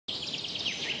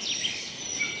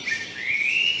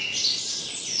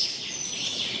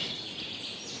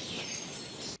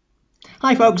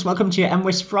Hi folks, welcome to your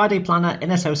mwis Friday Planner in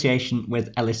association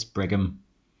with Ellis Brigham.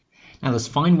 Now there's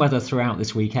fine weather throughout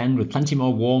this weekend with plenty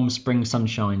more warm spring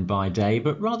sunshine by day,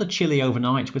 but rather chilly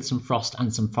overnight with some frost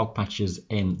and some fog patches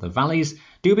in the valleys.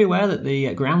 Do be aware that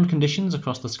the ground conditions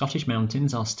across the Scottish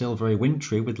mountains are still very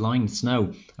wintry with lined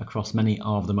snow across many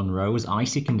of the Munros,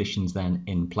 icy conditions then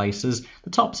in places. The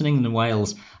tops in England and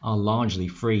Wales are largely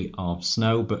free of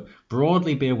snow, but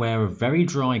broadly be aware of very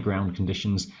dry ground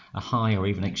conditions, a high or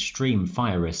even extreme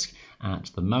fire risk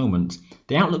at the moment.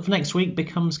 The outlook for next week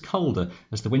becomes colder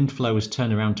as the wind flows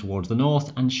turn around towards the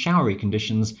north and showery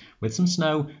conditions with some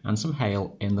snow and some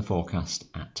hail in the forecast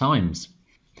at times.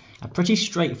 A pretty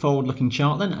straightforward looking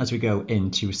chart then as we go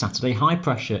into Saturday. High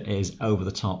pressure is over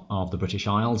the top of the British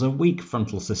Isles, a weak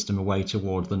frontal system away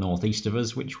towards the northeast of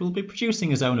us, which will be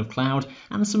producing a zone of cloud,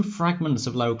 and some fragments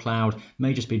of low cloud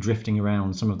may just be drifting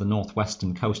around some of the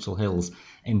northwestern coastal hills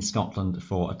in Scotland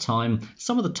for a time.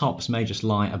 Some of the tops may just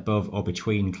lie above or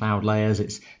between cloud layers.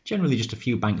 It's generally just a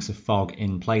few banks of fog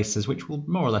in places which will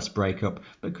more or less break up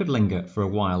but could linger for a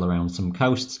while around some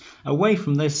coasts. Away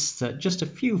from this, just a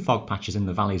few fog patches in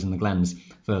the valleys and the glens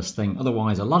first thing.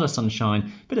 Otherwise a lot of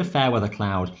sunshine, bit of fair weather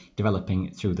cloud developing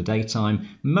through the daytime,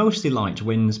 mostly light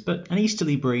winds but an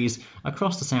easterly breeze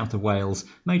across the south of Wales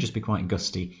may just be quite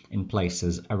gusty in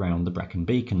places around the Brecon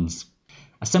Beacons.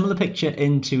 A similar picture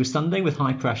into Sunday with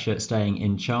high pressure staying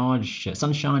in charge,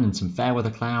 sunshine and some fair weather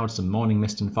clouds, some morning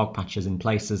mist and fog patches in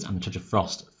places and a touch of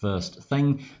frost first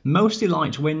thing. Mostly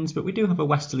light winds, but we do have a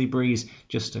westerly breeze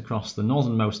just across the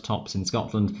northernmost tops in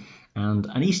Scotland and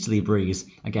an easterly breeze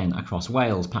again across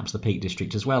Wales, perhaps the Peak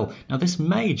District as well. Now this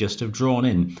may just have drawn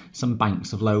in some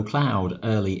banks of low cloud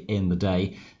early in the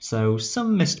day, so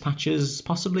some mist patches,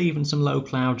 possibly even some low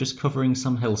cloud just covering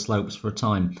some hill slopes for a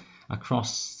time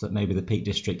across maybe the Peak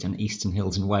District and eastern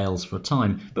hills in Wales for a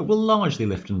time, but will largely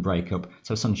lift and break up,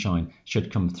 so sunshine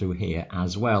should come through here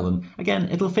as well. And again,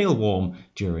 it'll feel warm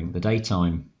during the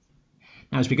daytime.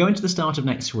 Now, as we go into the start of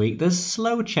next week, there's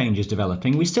slow changes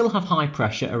developing. We still have high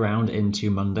pressure around into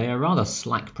Monday, a rather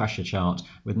slack pressure chart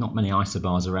with not many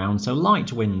isobars around, so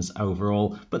light winds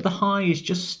overall, but the high is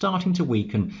just starting to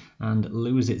weaken and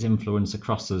lose its influence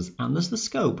across us, and there's the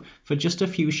scope for just a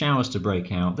few showers to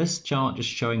break out. This chart just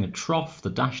showing a trough, the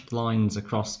dashed lines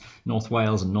across North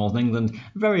Wales and Northern England,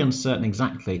 very uncertain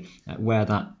exactly where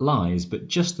that lies, but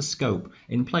just the scope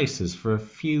in places for a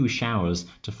few showers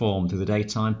to form through the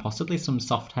daytime, possibly some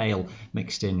soft hail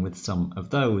mixed in with some of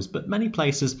those, but many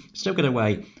places still get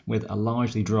away with a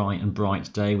largely dry and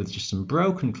bright day with just some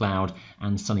broken cloud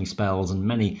and sunny spells, and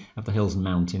many of the hills and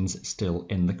mountains still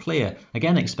in the clear.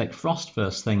 Again, expect frost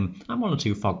first thing and one or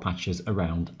two fog patches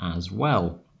around as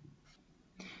well.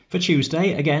 For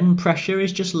Tuesday, again, pressure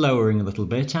is just lowering a little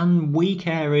bit, and weak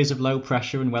areas of low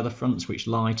pressure and weather fronts which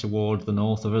lie toward the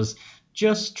north of us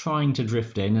just trying to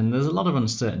drift in, and there's a lot of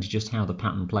uncertainty just how the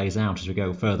pattern plays out as we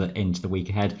go further into the week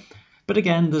ahead. But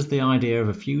again, there's the idea of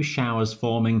a few showers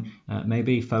forming,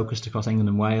 maybe focused across England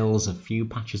and Wales, a few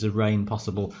patches of rain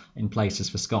possible in places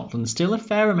for Scotland. Still a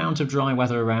fair amount of dry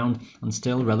weather around and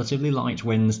still relatively light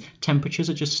winds. Temperatures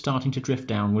are just starting to drift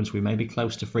downwards. We may be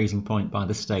close to freezing point by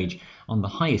this stage on the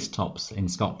highest tops in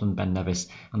Scotland, Ben Nevis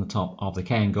and the top of the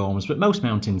Cairngorms, but most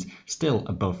mountains still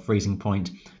above freezing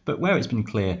point. But where it's been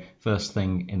clear first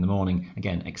thing in the morning,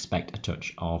 again, expect a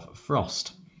touch of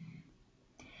frost.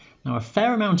 Now, a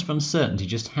fair amount of uncertainty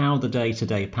just how the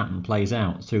day-to-day pattern plays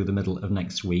out through the middle of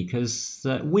next week as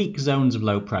weak zones of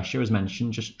low pressure, as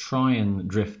mentioned, just try and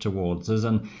drift towards us.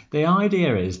 And the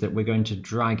idea is that we're going to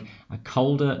drag a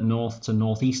colder north to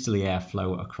northeasterly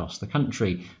airflow across the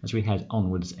country as we head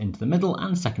onwards into the middle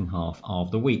and second half of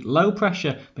the week. Low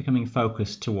pressure becoming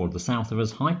focused toward the south of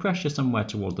us, high pressure somewhere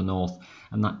toward the north,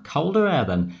 and that colder air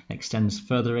then extends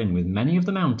further in with many of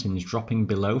the mountains dropping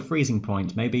below freezing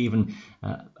point, maybe even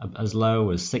as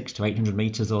low as 600 to 800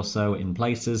 metres or so in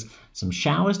places. Some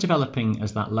showers developing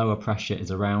as that lower pressure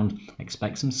is around.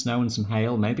 Expect some snow and some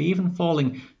hail, maybe even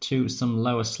falling to some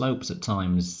lower slopes at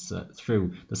times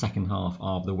through the second half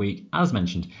of the week. As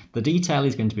mentioned, the detail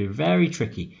is going to be very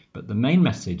tricky, but the main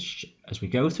message as we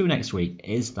go through next week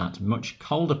is that much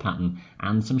colder pattern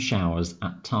and some showers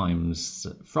at times.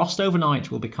 Frost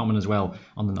overnight will be common as well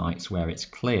on the nights where it's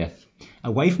clear.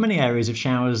 Away from any areas of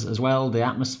showers as well, the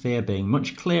atmosphere being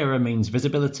much clearer means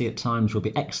visibility at times will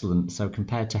be excellent, so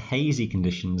compared to hazy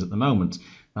conditions at the moment,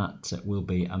 that will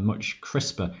be a much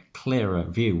crisper, clearer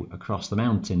view across the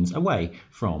mountains away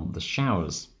from the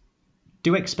showers.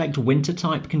 Do expect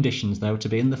winter-type conditions, though, to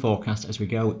be in the forecast as we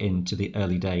go into the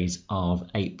early days of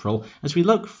April. As we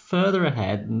look further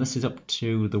ahead, and this is up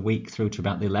to the week through to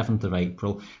about the 11th of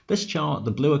April, this chart,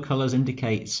 the bluer colours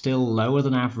indicate still lower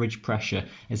than average pressure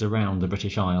is around the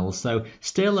British Isles. So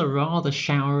still a rather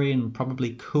showery and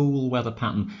probably cool weather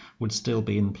pattern would still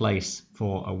be in place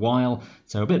for a while.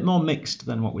 So a bit more mixed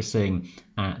than what we're seeing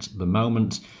at the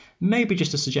moment. Maybe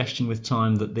just a suggestion with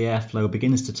time that the airflow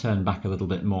begins to turn back a little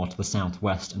bit more to the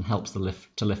southwest and helps to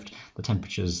lift the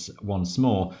temperatures once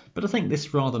more. But I think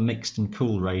this rather mixed and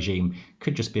cool regime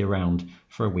could just be around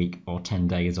for a week or 10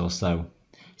 days or so.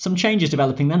 Some changes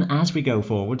developing then as we go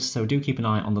forward, so do keep an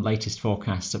eye on the latest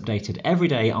forecasts updated every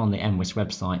day on the mwis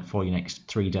website for your next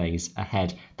 3 days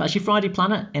ahead. That's your Friday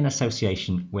planner in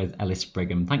association with Ellis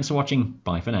Brigham. Thanks for watching.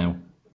 Bye for now.